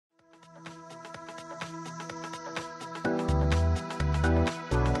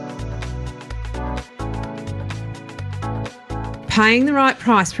Paying the right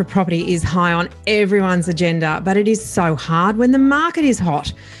price for property is high on everyone's agenda, but it is so hard when the market is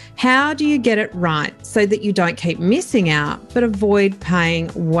hot. How do you get it right so that you don't keep missing out but avoid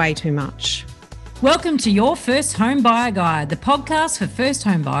paying way too much? Welcome to Your First Home Buyer Guide, the podcast for first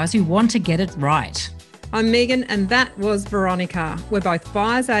home buyers who want to get it right. I'm Megan and that was Veronica. We're both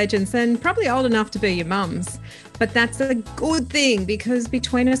buyers agents and probably old enough to be your mums. But that's a good thing because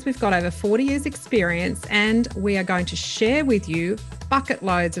between us we've got over 40 years experience and we are going to share with you bucket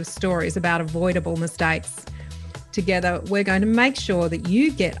loads of stories about avoidable mistakes. Together we're going to make sure that you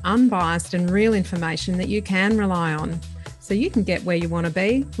get unbiased and real information that you can rely on so you can get where you want to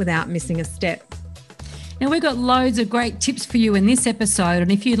be without missing a step. Now, we've got loads of great tips for you in this episode,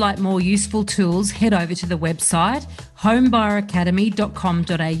 and if you'd like more useful tools, head over to the website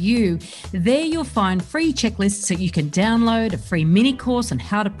homebuyeracademy.com.au. There you'll find free checklists that you can download, a free mini course on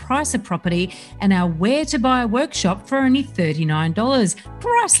how to price a property, and our Where to Buy workshop for only $39.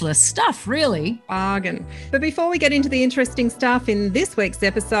 Priceless stuff, really. Bargain. But before we get into the interesting stuff in this week's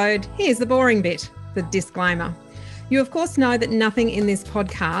episode, here's the boring bit, the disclaimer. You, of course, know that nothing in this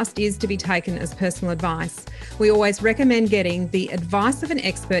podcast is to be taken as personal advice. We always recommend getting the advice of an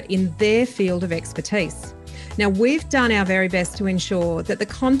expert in their field of expertise. Now, we've done our very best to ensure that the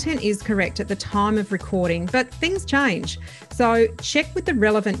content is correct at the time of recording, but things change. So check with the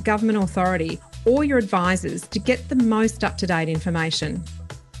relevant government authority or your advisors to get the most up-to-date information.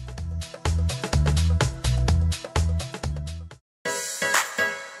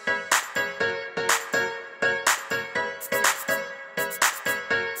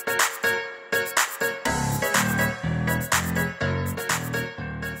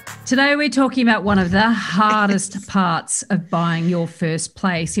 Today we're talking about one of the hardest parts of buying your first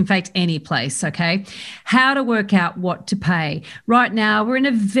place, in fact, any place, okay? How to work out what to pay. Right now, we're in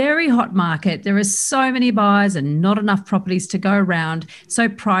a very hot market. There are so many buyers and not enough properties to go around, so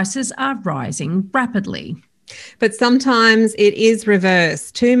prices are rising rapidly. But sometimes it is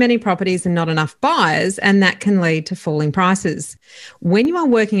reversed. Too many properties and not enough buyers, and that can lead to falling prices. When you are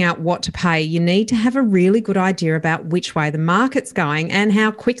working out what to pay, you need to have a really good idea about which way the market's going and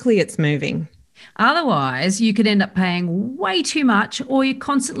how quickly it's moving. Otherwise, you could end up paying way too much or you're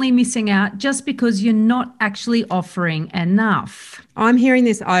constantly missing out just because you're not actually offering enough. I'm hearing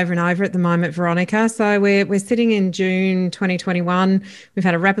this over and over at the moment, Veronica. So we're sitting in June 2021. We've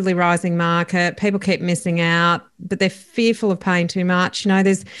had a rapidly rising market. People keep missing out, but they're fearful of paying too much. You know,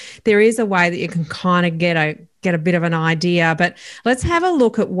 there is a way that you can kind of get a bit of an idea, but let's have a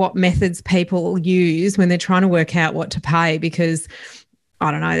look at what methods people use when they're trying to work out what to pay, because I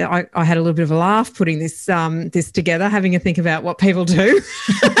don't know, I had a little bit of a laugh putting this together, having a think about what people do.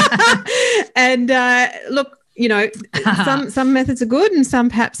 And look, you know, some methods are good and some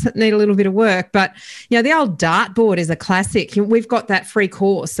perhaps need a little bit of work. But, you know, the old dartboard is a classic. We've got that free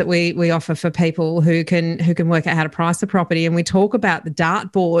course that we offer for people who can work out how to price a property. And we talk about the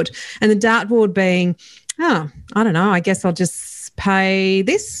dartboard, and the dartboard being, I don't know, I guess I'll just pay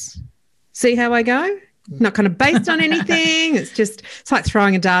this, see how I go. Not kind of based on anything. It's like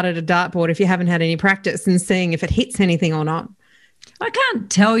throwing a dart at a dartboard if you haven't had any practice and seeing if it hits anything or not. I can't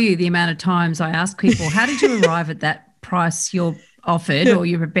tell you the amount of times I ask people, how did you arrive at that price you're offered or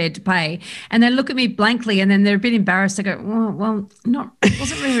you're prepared to pay? And they look at me blankly and then they're a bit embarrassed. They go, it wasn't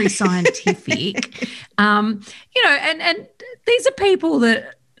very scientific. You know, and these are people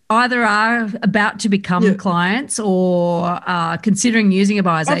that either are about to become clients or are considering using a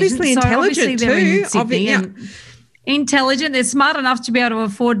buyer's agent. Obviously intelligent they're too. in Sydney and intelligent. They're smart enough to be able to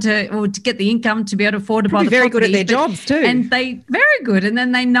afford to get the income to be able to afford to buy the very property. Good at their jobs too. And they very good. And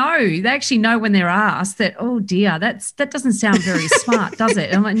then they actually know when they're asked that, oh dear, that doesn't sound very smart, does it?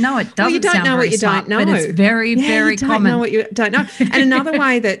 And I'm like, no, it doesn't. Well, you don't sound know very what you smart, don't know. but it's very, very common. You don't know what you don't know. And another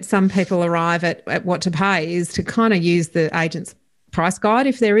way that some people arrive at what to pay is to kind of use the agent's price guide,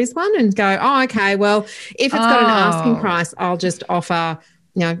 if there is one, and go, okay, well, if it's got an asking price, I'll just offer,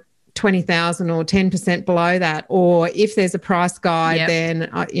 20,000 or 10% below that. Or if there's a price guide, then,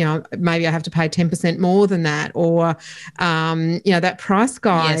 maybe I have to pay 10% more than that. Or, that price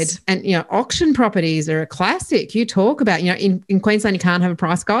guide. Yes. And, auction properties are a classic. You talk about, in Queensland, you can't have a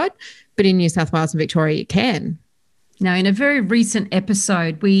price guide, but in New South Wales and Victoria, you can. Now, in a very recent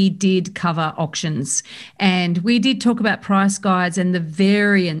episode, we did cover auctions and we did talk about price guides and the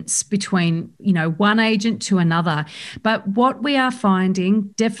variance between, one agent to another. But what we are finding,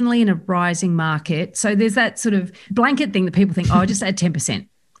 definitely in a rising market, so there's that sort of blanket thing that people think, I just add 10%.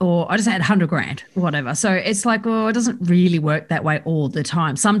 Or I just had 100 grand, whatever. So it's like, it doesn't really work that way all the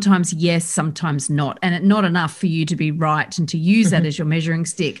time. Sometimes yes, sometimes not. And not enough for you to be right and to use that as your measuring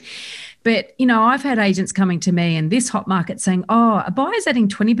stick. But, I've had agents coming to me in this hot market saying, oh, a buyer's adding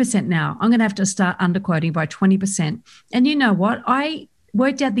 20% now. I'm going to have to start underquoting by 20%. And you know what? I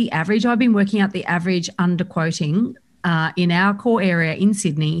worked out the average. I've been working out the average underquoting in our core area in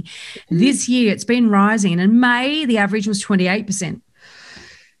Sydney. This year it's been rising. And in May, the average was 28%.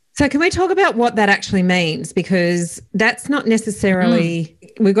 So can we talk about what that actually means? Because that's not necessarily,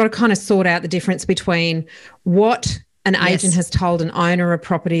 we've got to kind of sort out the difference between what an agent has told an owner a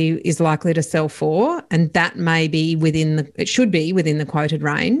property is likely to sell for, and that may be it should be within the quoted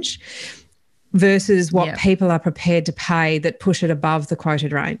range, versus what people are prepared to pay that push it above the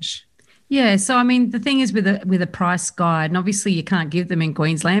quoted range. Yeah, so I mean, the thing is with a price guide, and obviously you can't give them in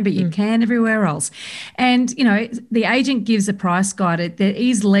Queensland, but you can everywhere else. And, the agent gives a price guide. It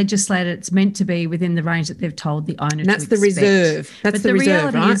is legislated. It's meant to be within the range that they've told the owner. And that's the reserve. That's the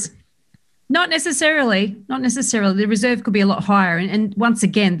reserve, right? Is, not necessarily. The reserve could be a lot higher. And once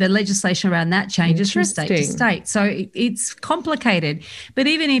again, the legislation around that changes from state to state. So it's complicated. But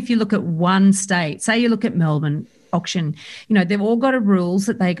even if you look at one state, say you look at Melbourne auction, they've all got rules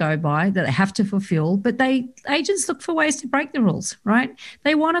that they go by that they have to fulfill, but agents look for ways to break the rules, right?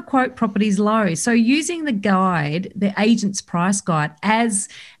 They want to quote properties low. So using the guide, the agent's price guide, as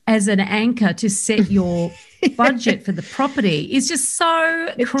an anchor to set your budget for the property is just so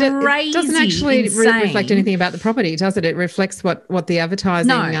crazy. It doesn't actually reflect anything about the property, does it? It reflects what the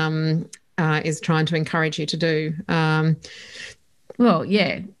advertising is trying to encourage you to do. Well,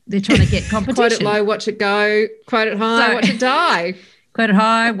 yeah, they're trying to get competition. Quote it low, watch it go. Quote it high, watch it die. Quote it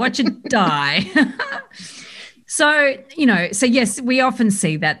high, watch it die. So yes, we often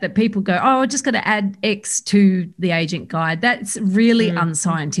see that people go, oh, I just got to add X to the agent guide. That's really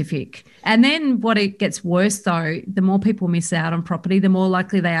unscientific. And then what it gets worse, though, the more people miss out on property, the more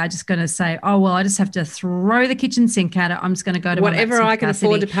likely they are just going to say, oh, well, I just have to throw the kitchen sink at it. I'm just going to go to whatever I can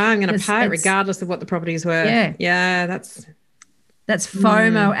afford to pay, I'm going to pay it regardless of what the property is worth. Yeah, that's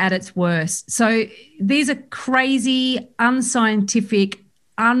FOMO at its worst. So these are crazy, unscientific,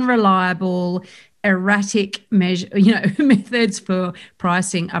 unreliable, erratic methods for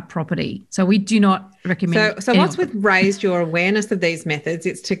pricing a property. So we do not recommend. So once we've raised your awareness of these methods,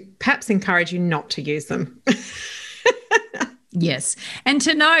 it's to perhaps encourage you not to use them. Yes. And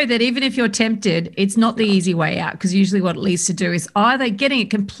to know that even if you're tempted, it's not the easy way out, because usually what it leads to do is either getting it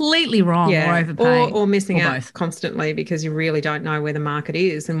completely wrong or overpaying. Or missing out constantly because you really don't know where the market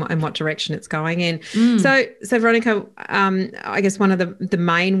is and what direction it's going in. So Veronica, I guess one of the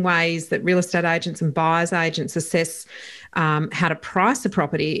main ways that real estate agents and buyers agents assess how to price a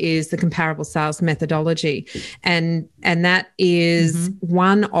property is the comparable sales methodology. And that is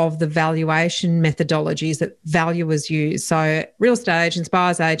one of the valuation methodologies that valuers use. So real estate agents,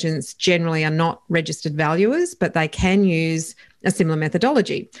 buyers agents generally are not registered valuers, but they can use a similar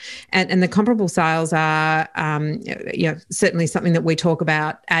methodology. And the comparable sales are certainly something that we talk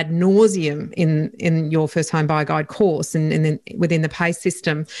about ad nauseum in your first home buyer guide course and then within the PACE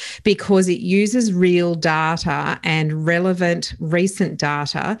system, because it uses real data and relevant recent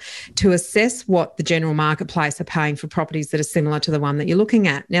data to assess what the general marketplace are paying for properties that are similar to the one that you're looking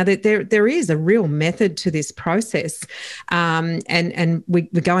at. Now, there is a real method to this process, and we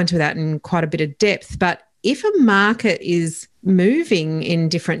go into that in quite a bit of depth, but if a market is moving in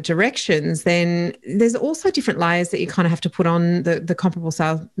different directions, then there's also different layers that you kind of have to put on the comparable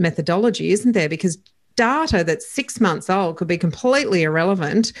sales methodology, isn't there? Because data that's 6 months old could be completely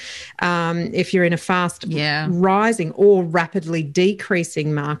irrelevant if you're in a fast rising or rapidly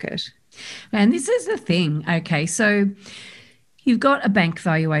decreasing market. And this is the thing. Okay, so you've got a bank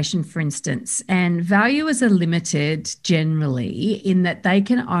valuation, for instance, and valuers are limited generally in that they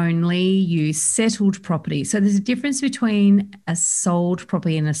can only use settled property. So there's a difference between a sold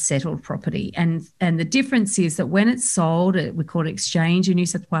property and a settled property. And the difference is that when it's sold, we call it exchange in New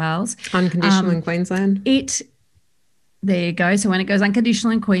South Wales. Unconditional in Queensland. There you go. So when it goes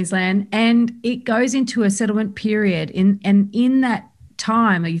unconditional in Queensland and it goes into a settlement period, and in that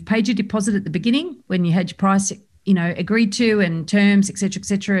time, you've paid your deposit at the beginning when you had your price agreed to and terms, et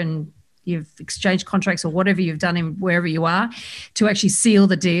cetera, and you've exchanged contracts or whatever you've done in wherever you are to actually seal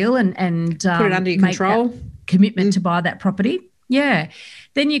the deal and put it under your control. Commitment to buy that property. Yeah.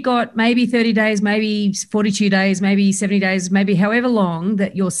 Then you got maybe 30 days, maybe 42 days, maybe 70 days, maybe however long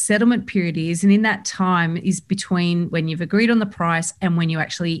that your settlement period is. And in that time is between when you've agreed on the price and when you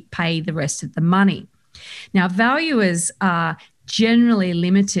actually pay the rest of the money. Now, valuers are generally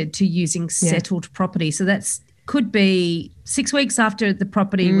limited to using settled property. So could be 6 weeks after the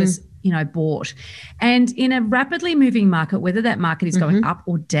property was bought. And in a rapidly moving market, whether that market is going up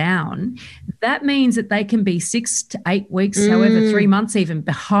or down, that means that they can be 6 to 8 weeks, however, 3 months even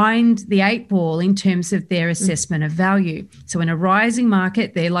behind the 8 ball in terms of their assessment of value. So in a rising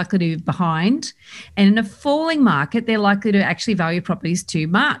market, they're likely to be behind. And in a falling market, they're likely to actually value properties too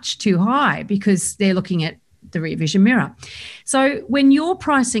much, too high, because they're looking at the rear vision mirror. So when you're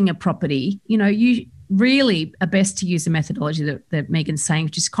pricing a property, you really are best to use the methodology that Megan's saying,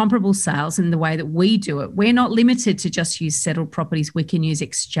 which is comparable sales in the way that we do it. We're not limited to just use settled properties. We can use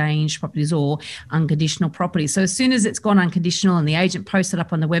exchange properties or unconditional properties. So as soon as it's gone unconditional and the agent posted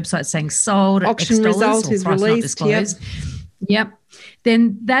up on the website saying sold, auction result is released, Yep.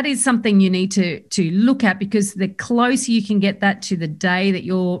 Then that is something you need to look at, because the closer you can get that to the day that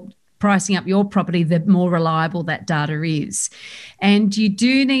you're pricing up your property, the more reliable that data is. And you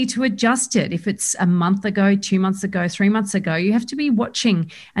do need to adjust it. If it's a month ago, 2 months ago, 3 months ago, you have to be watching.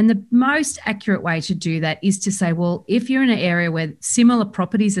 And the most accurate way to do that is to say, well, if you're in an area where similar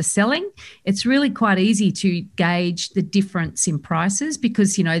properties are selling, it's really quite easy to gauge the difference in prices,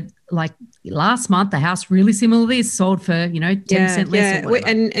 because, like last month, the house really similar to this sold for, 10% less.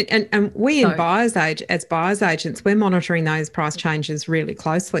 And we as buyers agents, we're monitoring those price changes really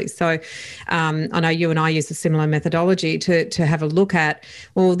closely. So I know you and I use a similar methodology to have a look at,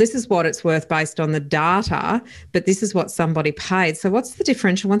 well, this is what it's worth based on the data, but this is what somebody paid. So what's the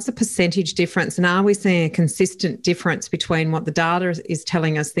differential? What's the percentage difference? And are we seeing a consistent difference between what the data is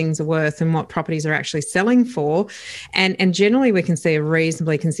telling us things are worth and what properties are actually selling for? And generally we can see a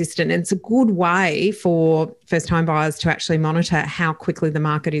reasonably consistent. And it's a good way for first home buyers to actually monitor how quickly the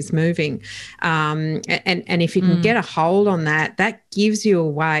market is moving. And if you can get a hold on that, that gives you a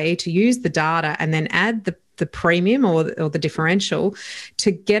way to use the data and then add the premium or the differential to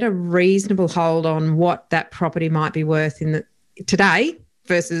get a reasonable hold on what that property might be worth in today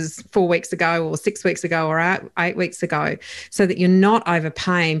versus 4 weeks ago or 6 weeks ago or 8 weeks ago, so that you're not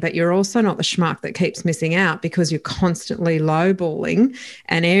overpaying, but you're also not the schmuck that keeps missing out because you're constantly lowballing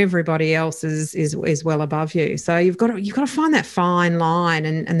and everybody else is well above you. So you've got to find that fine line,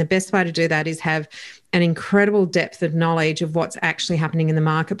 and the best way to do that is have an incredible depth of knowledge of what's actually happening in the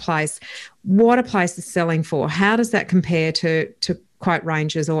marketplace. What a place is selling for? How does that compare to quote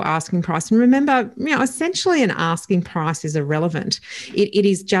ranges or asking price? And remember, essentially an asking price is irrelevant. It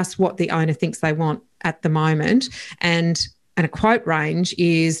is just what the owner thinks they want at the moment. And a quote range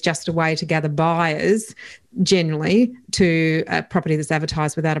is just a way to gather buyers generally to a property that's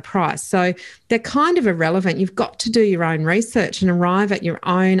advertised without a price. So they're kind of irrelevant. You've got to do your own research and arrive at your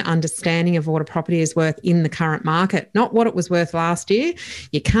own understanding of what a property is worth in the current market, not what it was worth last year.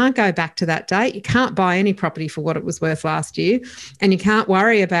 You can't go back to that date. You can't buy any property for what it was worth last year, and you can't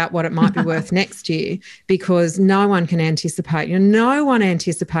worry about what it might be worth next year, because no one can anticipate. No one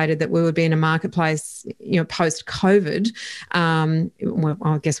anticipated that we would be in a marketplace, post-COVID. Well,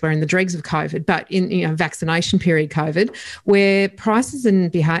 I guess we're in the dregs of COVID, but in vaccination period COVID, where prices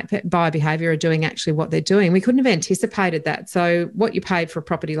and buyer behaviour are doing actually what they're doing. We couldn't have anticipated that. So what you paid for a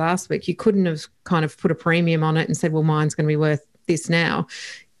property last week, you couldn't have kind of put a premium on it and said, well, mine's going to be worth this now,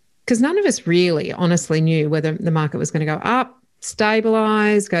 because none of us really honestly knew whether the market was going to go up,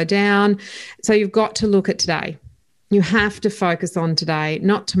 stabilise, go down. So you've got to look at today. You have to focus on today,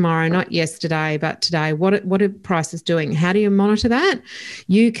 not tomorrow, not yesterday, but today. What are prices doing? How do you monitor that?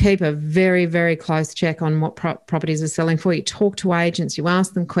 You keep a very, very close check on what properties are selling for. You talk to agents, you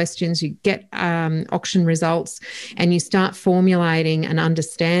ask them questions, you get auction results, and you start formulating an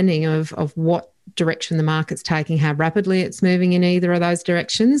understanding of what direction the market's taking, how rapidly it's moving in either of those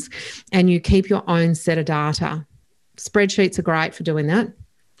directions, and you keep your own set of data. Spreadsheets are great for doing that.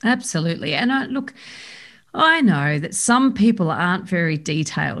 Absolutely. And look, I know that some people aren't very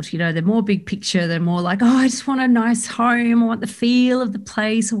detailed. They're more big picture. They're more like, I just want a nice home. I want the feel of the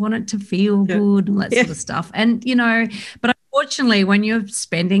place. I want it to feel good, and that sort of stuff. And, but unfortunately, when you're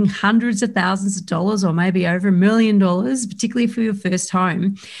spending hundreds of thousands of dollars or maybe over $1 million, particularly for your first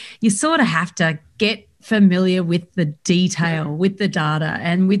home, you sort of have to get familiar with the detail, with the data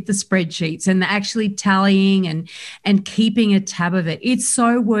and with the spreadsheets and actually tallying and keeping a tab of it. It's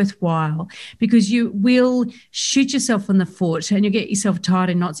so worthwhile, because you will shoot yourself in the foot and you get yourself tied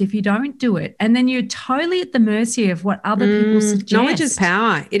in knots if you don't do it. And then you're totally at the mercy of what other people suggest. Knowledge is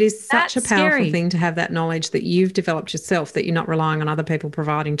power. It is such a powerful thing to have that knowledge that you've developed yourself, that you're not relying on other people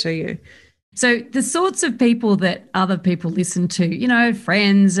providing to you. So the sorts of people that other people listen to,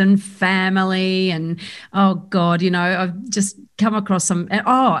 friends and family and, oh God, I've just come across some,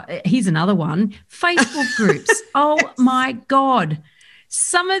 here's another one, Facebook groups. Oh my God.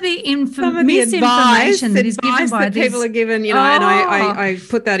 some of the misinformation that is given by that people are given, you know, and I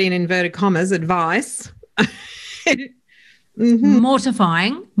put that in inverted commas, advice.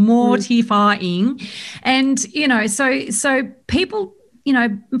 Mortifying. And, you know, so people, you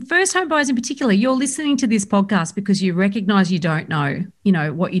know, first home buyers in particular, you're listening to this podcast because you recognize you don't know, you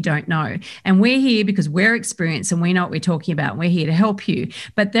know, what you don't know. And we're here because we're experienced and we know what we're talking about. And we're here to help you.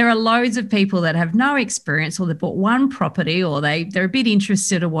 But there are loads of people that have no experience, or they bought one property, or they're a bit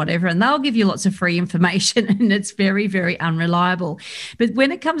interested or whatever, and they'll give you lots of free information, and it's very, very unreliable. But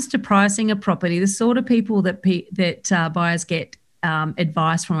when it comes to pricing a property, the sort of people that buyers get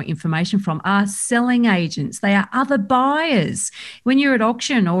advice from or information from are selling agents. They are other buyers. When you're at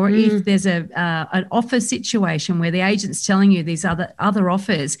auction, or if there's an offer situation where the agent's telling you these other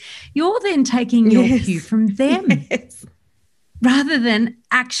offers, you're then taking your cue from them. Yes. Rather than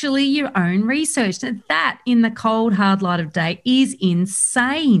actually your own research. And that, in the cold, hard light of day, is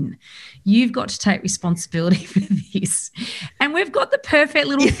insane. You've got to take responsibility for this. And we've got the perfect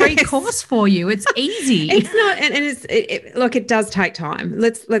little free course for you. It's easy. It's not, and look, it does take time.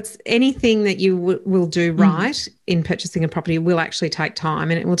 Let's anything that you will do right in purchasing a property will actually take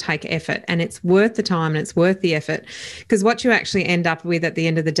time, and it will take effort, and it's worth the time and it's worth the effort, because what you actually end up with at the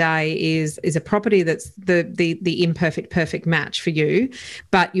end of the day is a property that's the imperfect perfect match for you.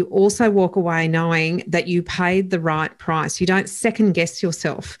 But you also walk away knowing that you paid the right price. You don't second guess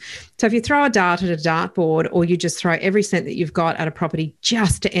yourself. So if you throw a dart at a dartboard, or you just throw every cent that you've got at a property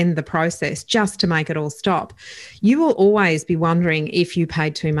just to end the process, just to make it all stop, you will always be wondering if you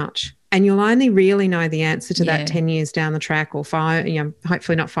paid too much. And you'll only really know the answer to that 10 years down the track, or 5, you know,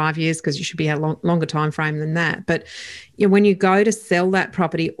 hopefully not 5 years, because you should be a longer time frame than that. But you know, when you go to sell that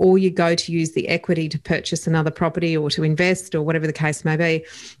property, or you go to use the equity to purchase another property, or to invest, or whatever the case may be,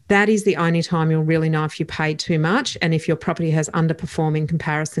 that is the only time you'll really know if you paid too much, and if your property has underperformed in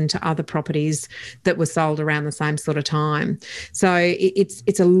comparison to other properties that were sold around the same sort of time. So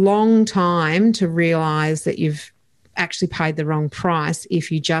it's a long time to realise that you've actually paid the wrong price if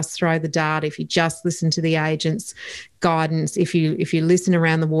you just throw the dart, if you just listen to the agent's guidance, if you listen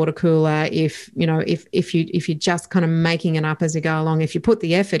around the water cooler, if you're just kind of making it up as you go along. If you put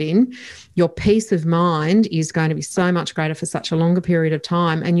the effort in, your peace of mind is going to be so much greater for such a longer period of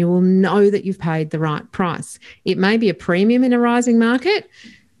time, and you will know that you've paid the right price. It may be a premium in a rising market,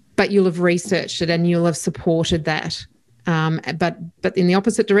 but you'll have researched it and you'll have supported that. But in the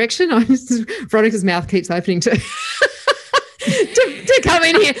opposite direction, Veronica's mouth keeps opening to come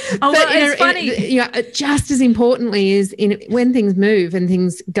in here. Oh, well, it's funny. You know, just as importantly is when things move and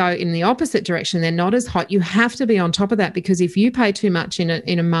things go in the opposite direction, they're not as hot. You have to be on top of that, because if you pay too much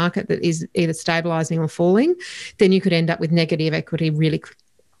in a market that is either stabilising or falling, then you could end up with negative equity really,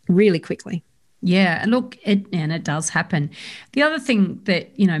 really quickly. Yeah, look, it does happen. The other thing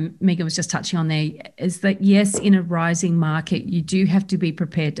that, you know, Megan was just touching on there is that, yes, in a rising market, you do have to be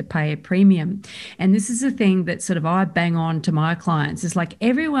prepared to pay a premium. And this is the thing that sort of I bang on to my clients, is like,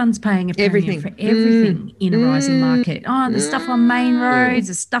 everyone's paying a premium for everything in a rising market. Oh, there's stuff on main roads,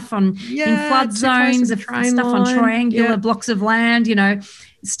 there's stuff in flood zones, there's stuff on triangular blocks of land, you know,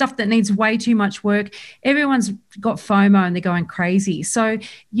 stuff that needs way too much work. Everyone's got FOMO and they're going crazy. So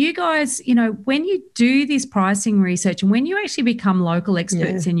you guys, you know, when you do this pricing research and when you actually become local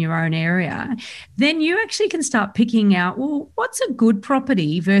experts in your own area, then you actually can start picking out, well, what's a good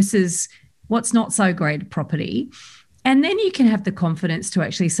property versus what's not so great a property. And then you can have the confidence to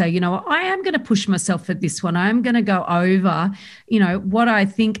actually say, you know, I am going to push myself at this one. I'm going to go over, you know, what I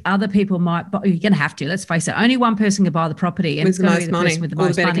think other people might buy. You're going to have to. Let's face it. Only one person can buy the property, and it's going to be the person with the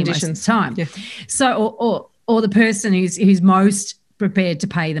most money most of the time. Yeah. So, or the person who's most prepared to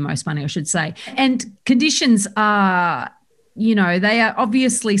pay the most money, I should say. And conditions are, you know, they are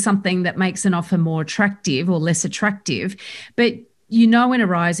obviously something that makes an offer more attractive or less attractive, but you know, in a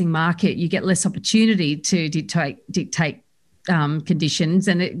rising market, you get less opportunity to dictate conditions,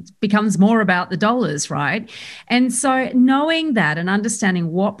 and it becomes more about the dollars, right? And so knowing that and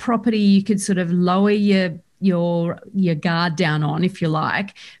understanding what property you could sort of lower your guard down on, if you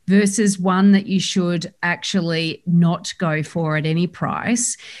like, versus one that you should actually not go for at any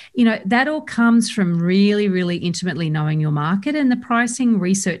price, you know, that all comes from really, really intimately knowing your market, and the pricing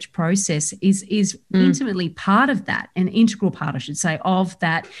research process is intimately part of that, an integral part, I should say, of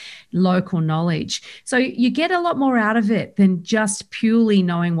that local knowledge. So you get a lot more out of it than just purely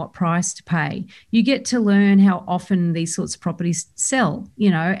knowing what price to pay. You get to learn how often these sorts of properties sell,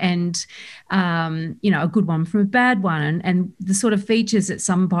 and, a good one from a bad one, and the sort of features that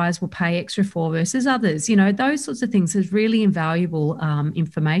some buyers will pay extra for versus others. Those sorts of things is really invaluable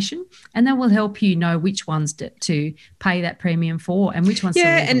information, and that will help you know which ones to pay that premium for and which ones to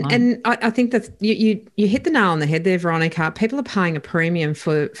leave alone. And I think that you hit the nail on the head there, Veronica. People are paying a premium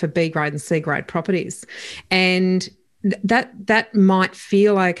for B grade and C grade properties, and that might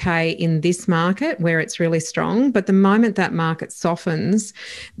feel okay in this market where it's really strong, but the moment that market softens,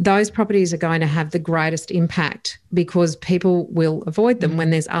 those properties are going to have the greatest impact because people will avoid them when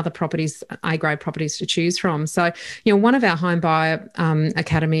there's other properties, A-grade properties to choose from. So, one of our Home Buyer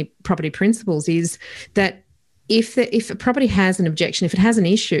Academy property principles is that if a property has an objection, if it has an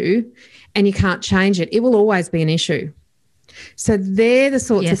issue and you can't change it, it will always be an issue. So they're the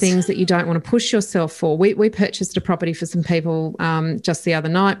sorts of things that you don't want to push yourself for. We purchased a property for some people just the other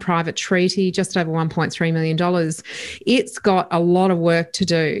night, private treaty, just over $1.3 million. It's got a lot of work to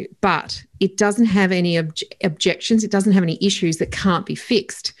do, but it doesn't have any objections. It doesn't have any issues that can't be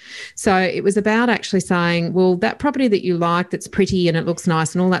fixed. So it was about actually saying, well, that property that you like that's pretty and it looks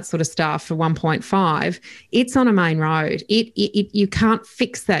nice and all that sort of stuff for 1.5, it's on a main road. You can't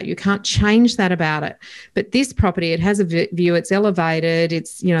fix that. You can't change that about it. But this property, it has a view, it's elevated,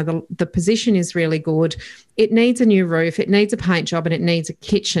 it's, the position is really good. It needs a new roof, it needs a paint job, and it needs a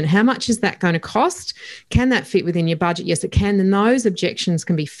kitchen. How much is that going to cost? Can that fit within your budget? Yes, it can. Then those objections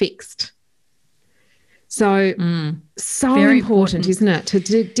can be fixed. So, so important, isn't it, to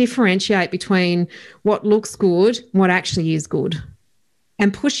differentiate between what looks good, what actually is good,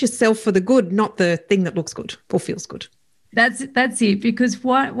 and push yourself for the good, not the thing that looks good or feels good. That's it, because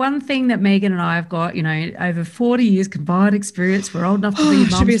one thing that Megan and I have got, over 40 years combined experience, we're old enough to be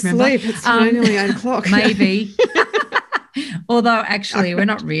mums, should be asleep. It's nearly 8 o'clock. Maybe. Although actually we're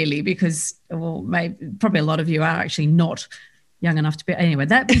not really, because probably a lot of you are actually not young enough to be. Anyway,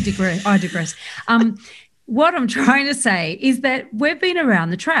 I digress. What I'm trying to say is that we've been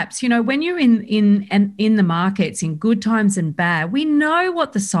around the traps. When you're in the markets in good times and bad, we know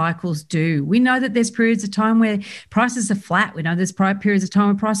what the cycles do. We know that there's periods of time where prices are flat. We know there's periods of time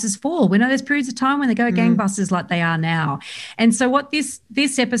when prices fall. We know there's periods of time when they go gangbusters like they are now. And so what this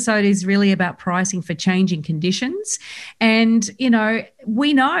episode is really about pricing for changing conditions. And,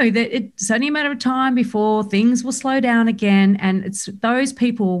 we know that it's only a matter of time before things will slow down again. And it's those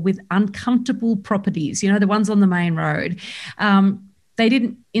people with uncomfortable properties, the ones on the main road. They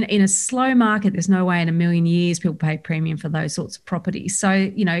didn't, in a slow market, there's no way in a million years people pay premium for those sorts of properties.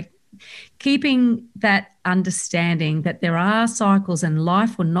 So, keeping that understanding that there are cycles and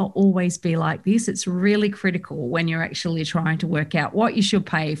life will not always be like this, it's really critical when you're actually trying to work out what you should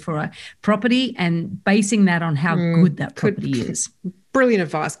pay for a property and basing that on how good that property is. Brilliant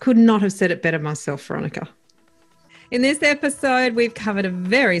advice. Could not have said it better myself, Veronica. In this episode, we've covered a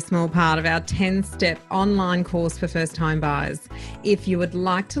very small part of our 10-step online course for first home buyers. If you would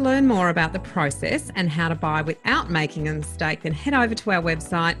like to learn more about the process and how to buy without making a mistake, then head over to our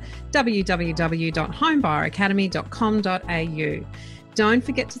website, www.homebuyeracademy.com.au. Don't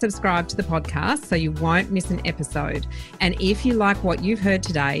forget to subscribe to the podcast so you won't miss an episode. And if you like what you've heard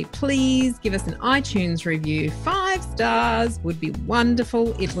today, please give us an iTunes review. 5 stars would be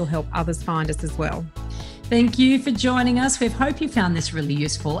wonderful. It will help others find us as well. Thank you for joining us. We hope you found this really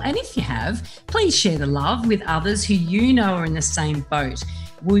useful. And if you have, please share the love with others who you know are in the same boat.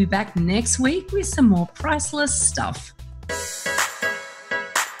 We'll be back next week with some more priceless stuff.